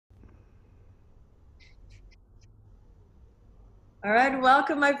All right,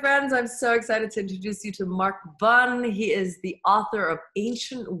 welcome, my friends. I'm so excited to introduce you to Mark Bunn. He is the author of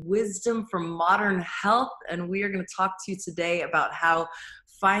Ancient Wisdom for Modern Health, and we are going to talk to you today about how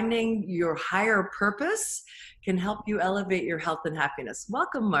finding your higher purpose can help you elevate your health and happiness.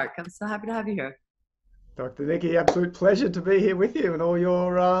 Welcome, Mark. I'm so happy to have you here. Dr. Nikki, absolute pleasure to be here with you and all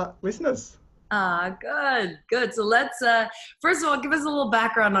your listeners. Good, good. So let's, first of all, give us a little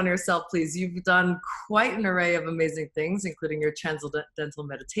background on yourself, please. You've done quite an array of amazing things, including your transcendental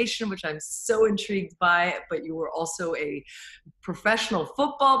meditation, which I'm so intrigued by, but you were also a professional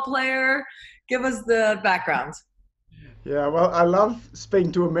football player. Give us the background. Yeah, well, I love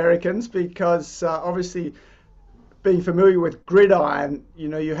speaking to Americans because obviously being familiar with gridiron,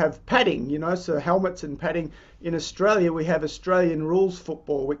 you have padding, so helmets and padding. In Australia, we have Australian rules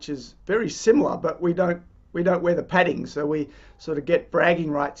football, which is very similar, but we don't wear the padding, so we sort of get bragging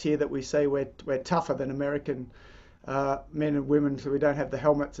rights here that we say we're tougher than American men and women, so we don't have the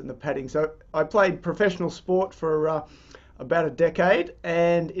helmets and the padding. So I played professional sport for about a decade,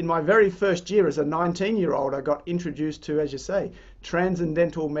 and in my very first year as a 19-year-old, I got introduced to, as you say,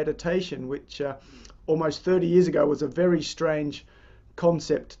 transcendental meditation, which almost 30 years ago was a very strange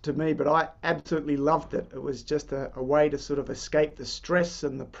concept to me, but I absolutely loved it. It was just a way to sort of escape the stress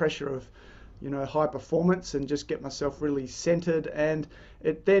and the pressure of, high performance and just get myself really centered. And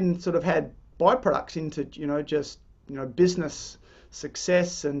it then sort of had byproducts into, business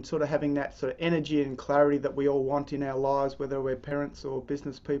success and sort of having that sort of energy and clarity that we all want in our lives, whether we're parents or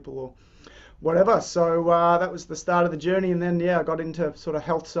business people or whatever. So that was the start of the journey. And then, yeah, I got into sort of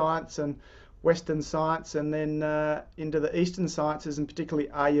health science and Western science, and then into the Eastern sciences, and particularly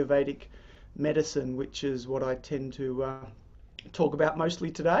Ayurvedic medicine, which is what I tend to talk about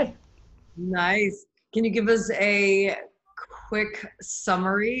mostly today. Nice. Can you give us a quick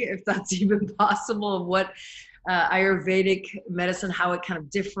summary, if that's even possible, of what Ayurvedic medicine, how it kind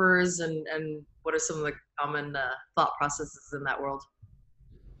of differs, and what are some of the common thought processes in that world?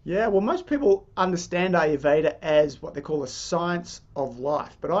 Yeah, well, most people understand Ayurveda as what they call a science of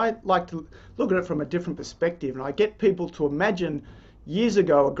life, but I like to look at it from a different perspective, and I get people to imagine years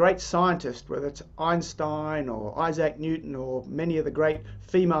ago a great scientist, whether it's Einstein or Isaac Newton or many of the great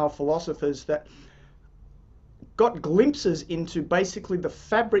female philosophers, that got glimpses into basically the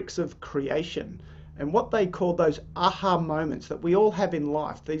fabrics of creation and what they call those aha moments that we all have in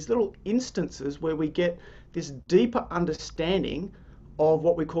life, these little instances where we get this deeper understanding of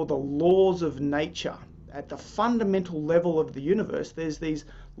what we call the laws of nature. At the fundamental level of the universe, there's these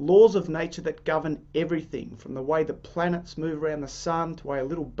laws of nature that govern everything, from the way the planets move around the sun, to the way a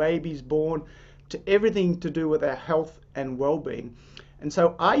little baby's born, to everything to do with our health and well-being. And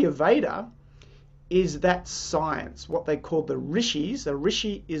so Ayurveda is that science, what they call the rishis. A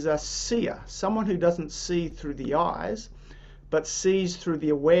rishi is a seer, someone who doesn't see through the eyes, but sees through the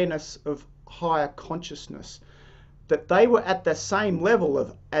awareness of higher consciousness, that they were at the same level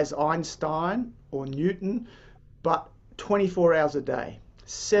of as Einstein or Newton, but 24 hours a day,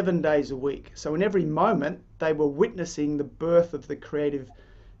 7 days a week. So in every moment, they were witnessing the birth of the creative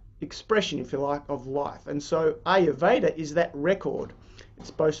expression, if you like, of life. And so Ayurveda is that record.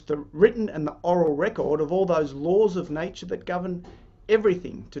 It's both the written and the oral record of all those laws of nature that govern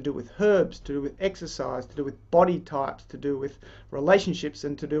everything to do with herbs, to do with exercise, to do with body types, to do with relationships,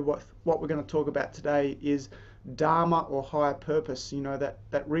 and to do what we're going to talk about today is dharma, or higher purpose,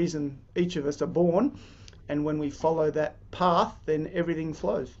 that reason each of us are born, and when we follow that path, then everything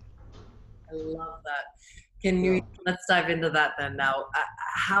flows. I love that. Can you Yeah. let's dive into that then now.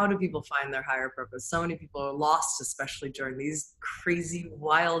 How do people find their higher purpose? So many people are lost, especially during these crazy,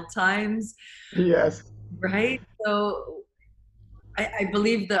 wild times, Yes. right? So I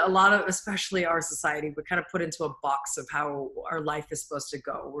believe that a lot of, especially our society, we're kind of put into a box of how our life is supposed to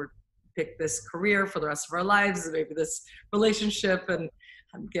go. We're pick this career for the rest of our lives, maybe this relationship, and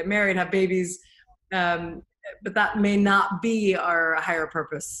get married, have babies. Um, but that may not be our higher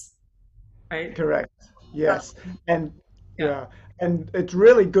purpose, right? Correct. Yes. And Yeah. yeah. And it's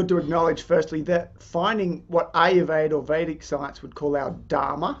really good to acknowledge, firstly, that finding what Ayurveda or Vedic science would call our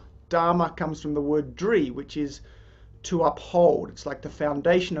dharma. Dharma comes from the word dri, which is to uphold. It's like the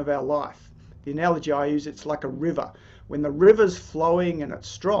foundation of our life. The analogy I use, it's like a river. When the river's flowing and it's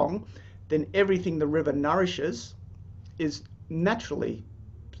strong, then everything the river nourishes is naturally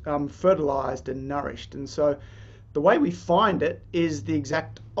fertilized and nourished. And so the way we find it is the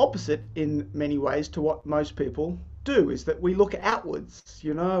exact opposite in many ways to what most people do, is that we look outwards,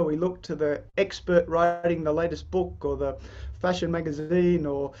 we look to the expert writing the latest book or the fashion magazine,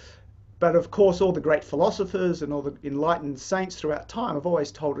 or but of course all the great philosophers and all the enlightened saints throughout time have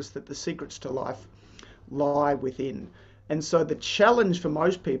always told us that the secrets to life lie within. And so the challenge for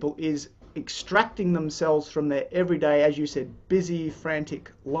most people is extracting themselves from their everyday, as you said, busy,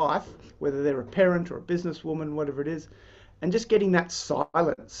 frantic life, whether they're a parent or a businesswoman, whatever it is, and just getting that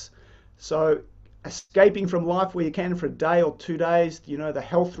silence. So escaping from life where you can for a day or 2 days, the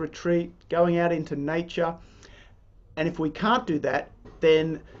health retreat, going out into nature. And if we can't do that,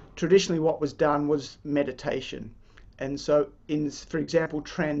 then traditionally what was done was meditation. And so for example,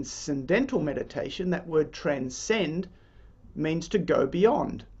 transcendental meditation, that word transcend means to go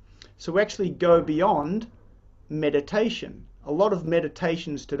beyond. So we actually go beyond meditation. A lot of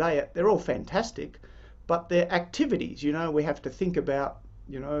meditations today, they're all fantastic, but they're activities. We have to think about,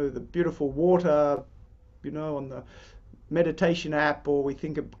 the beautiful water, on the meditation app, or we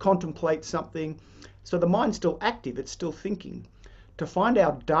contemplate something. So the mind's still active, it's still thinking. To find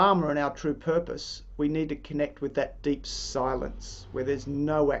our dharma and our true purpose, we need to connect with that deep silence where there's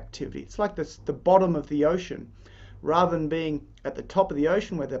no activity. It's like the bottom of the ocean. Rather than being at the top of the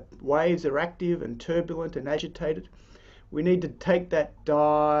ocean where the waves are active and turbulent and agitated, we need to take that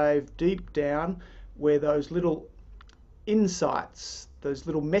dive deep down where those little insights, those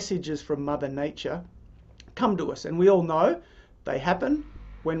little messages from Mother Nature come to us. And we all know they happen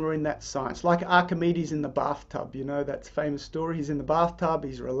when we're in that silence. Like Archimedes in the bathtub, that famous story. He's in the bathtub,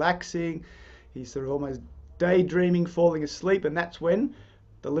 he's relaxing, he's sort of almost daydreaming, falling asleep, and that's when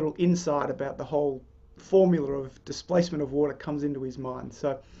the little insight about the whole formula of displacement of water comes into his mind.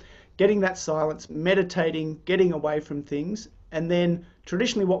 So getting that silence, meditating, getting away from things. And then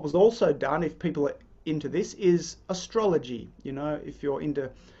traditionally what was also done, if people are into this, is astrology. If you're into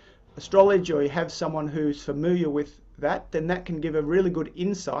astrology or you have someone who's familiar with that, then that can give a really good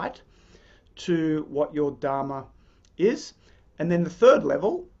insight to what your dharma is. And then the third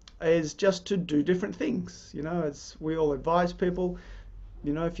level is just to do different things. As we all advise people,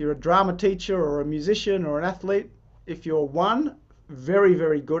 if you're a drama teacher or a musician or an athlete, if you're very,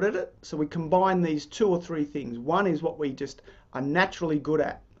 very good at it, so we combine these 2 or 3 things. One is what we just are naturally good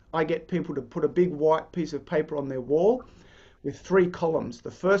at. I get people to put a big white piece of paper on their wall with 3 columns.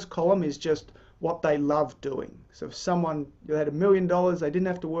 The first column is just what they love doing. So if someone had $1 million, they didn't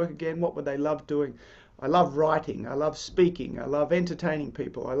have to work again, what would they love doing? I love writing, I love speaking, I love entertaining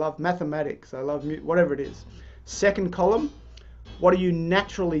people, I love mathematics, I love whatever it is. Second column, what are you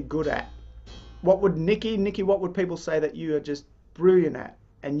naturally good at? What would Nikki, what would people say that you are just brilliant at?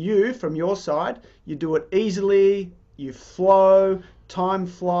 And you, from your side, you do it easily, you flow, time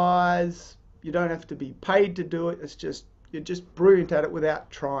flies, you don't have to be paid to do it, you're just brilliant at it without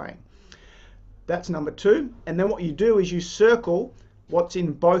trying. That's number 2. And then what you do is you circle what's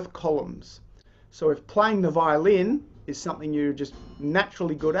in both columns. So if playing the violin is something you're just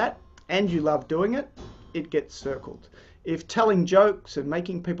naturally good at and you love doing it, it gets circled. If telling jokes and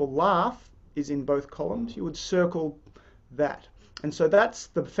making people laugh is in both columns, you would circle that. And so that's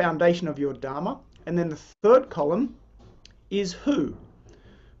the foundation of your dharma. And then the third column is who.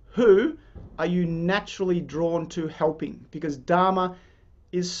 Who are you naturally drawn to helping? Because dharma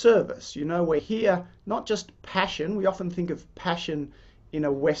is service. We're here, not just passion. We often think of passion in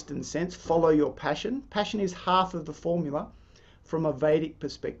a Western sense, follow your passion. Passion is half of the formula from a Vedic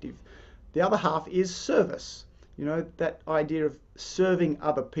perspective. The other half is service. That idea of serving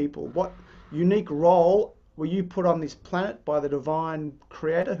other people. What unique role were you put on this planet by the divine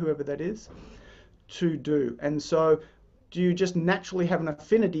creator, whoever that is, to do? And so do you just naturally have an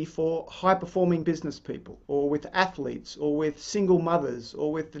affinity for high-performing business people, or with athletes, or with single mothers,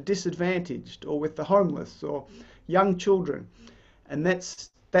 or with the disadvantaged, or with the homeless, or young children? And that's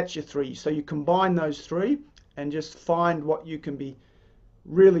your 3. So you combine those 3 and just find what you can be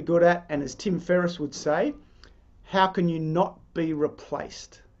really good at. And as Tim Ferriss would say, how can you not be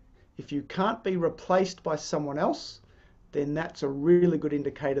replaced? If you can't be replaced by someone else, then that's a really good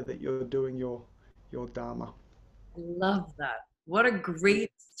indicator that you're doing your dharma. I love that. What a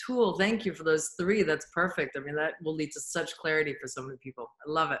great tool. Thank you for those 3. That's perfect. I mean, that will lead to such clarity for so many people.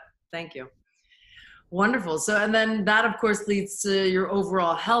 I love it. Thank you. Wonderful. So, and then that of course leads to your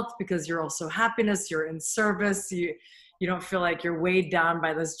overall health, because you're also happiness, you're in service. You don't feel like you're weighed down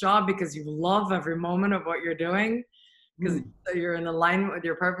by this job because you love every moment of what you're doing, because you're in alignment with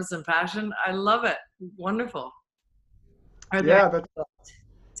your purpose and passion. I love it. Wonderful. Are there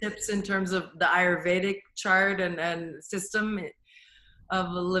tips in terms of the Ayurvedic chart and system of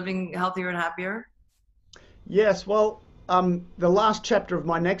living healthier and happier? Yes, well, the last chapter of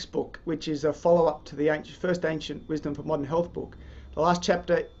my next book, which is a follow-up to the first Ancient Wisdom for Modern Health book, the last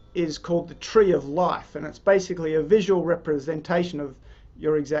chapter is called The Tree of Life, and it's basically a visual representation of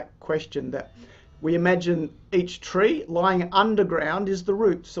your exact question, that We imagine each tree lying underground is the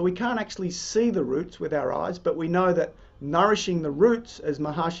roots. So we can't actually see the roots with our eyes, but we know that nourishing the roots, as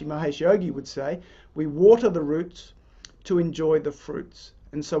Maharishi Mahesh Yogi would say, we water the roots to enjoy the fruits.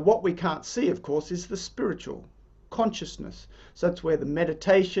 And so what we can't see, of course, is the spiritual consciousness. So that's where the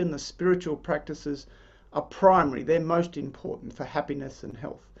meditation, the spiritual practices are primary. They're most important for happiness and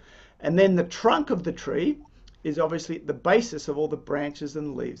health. And then the trunk of the tree is obviously the basis of all the branches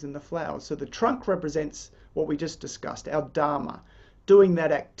and leaves and the flowers. So the trunk represents what we just discussed, our dharma, doing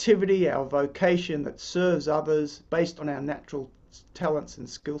that activity, our vocation that serves others based on our natural talents and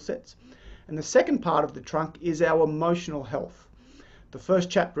skill sets. And the second part of the trunk is our emotional health. The first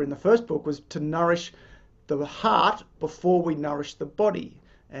chapter in the first book was to nourish the heart before we nourish the body.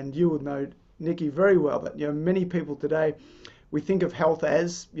 And you would know, Nikki, very well that many people today, we think of health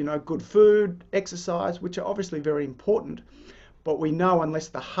as good food, exercise, which are obviously very important, but we know unless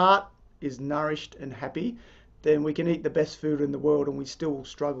the heart is nourished and happy, then we can eat the best food in the world and we still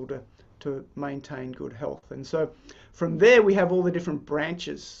struggle to maintain good health. And so from there we have all the different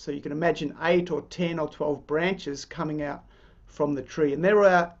branches. So you can imagine 8 or 10 or 12 branches coming out from the tree, and there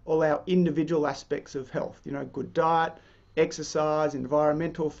are all our individual aspects of health, good diet, exercise,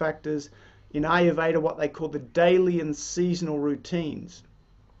 environmental factors. In Ayurveda, what they call the daily and seasonal routines,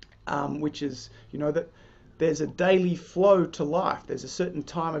 which is, that there's a daily flow to life. There's a certain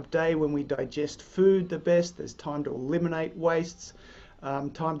time of day when we digest food the best. There's time to eliminate wastes,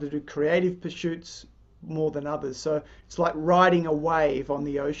 time to do creative pursuits more than others. So it's like riding a wave on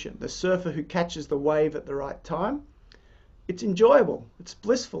the ocean. The surfer who catches the wave at the right time, it's enjoyable, it's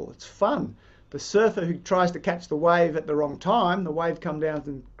blissful, it's fun. The surfer who tries to catch the wave at the wrong time, the wave comes down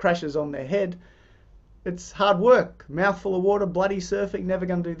and crashes on their head. It's hard work, mouthful of water, bloody surfing, never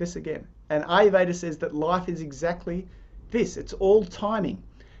going to do this again. And Ayurveda says that life is exactly this. It's all timing.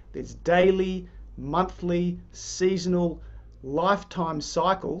 There's daily, monthly, seasonal, lifetime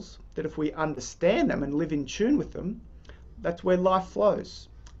cycles that if we understand them and live in tune with them, that's where life flows.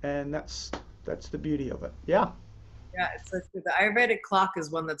 And that's the beauty of it. Yeah. Yeah, it's like the Ayurvedic clock is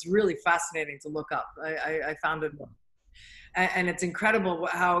one that's really fascinating to look up. I found it, and it's incredible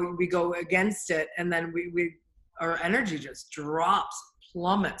how we go against it, and then we our energy just drops,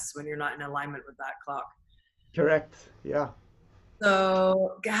 plummets when you're not in alignment with that clock. Correct. Yeah.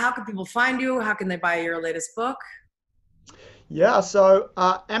 So, how can people find you? How can they buy your latest book? Yeah. So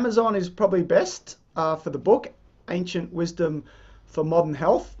Amazon is probably best for the book, Ancient Wisdom for Modern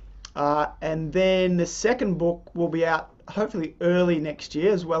Health. And then the second book will be out hopefully early next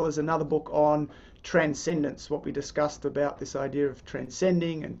year, as well as another book on transcendence, what we discussed about this idea of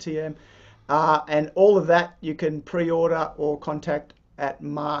transcending and TM. And all of that you can pre-order or contact at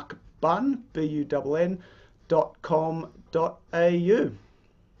markbunn, BUNN.com.au.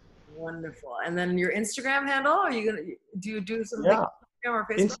 Wonderful. And then your Instagram handle? Are you gonna do something Yeah. on Instagram or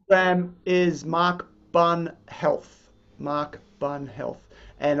Facebook? Instagram is Mark Bunn Health. Mark Bunn Health.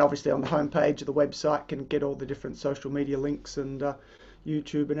 And obviously on the homepage of the website can get all the different social media links and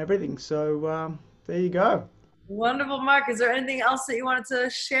YouTube and everything. So there you go. Wonderful, Mark. Is there anything else that you wanted to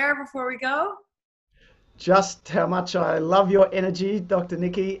share before we go? Just how much I love your energy, Dr.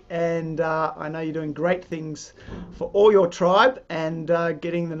 Nikki, and I know you're doing great things for all your tribe and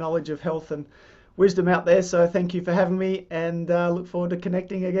getting the knowledge of health and wisdom out there. So thank you for having me, and look forward to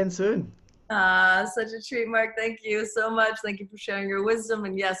connecting again soon. Such a treat, Mark. Thank you so much. Thank you for sharing your wisdom.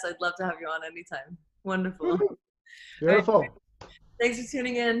 And yes, I'd love to have you on anytime. Wonderful. All right. Beautiful. Thanks for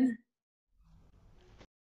tuning in.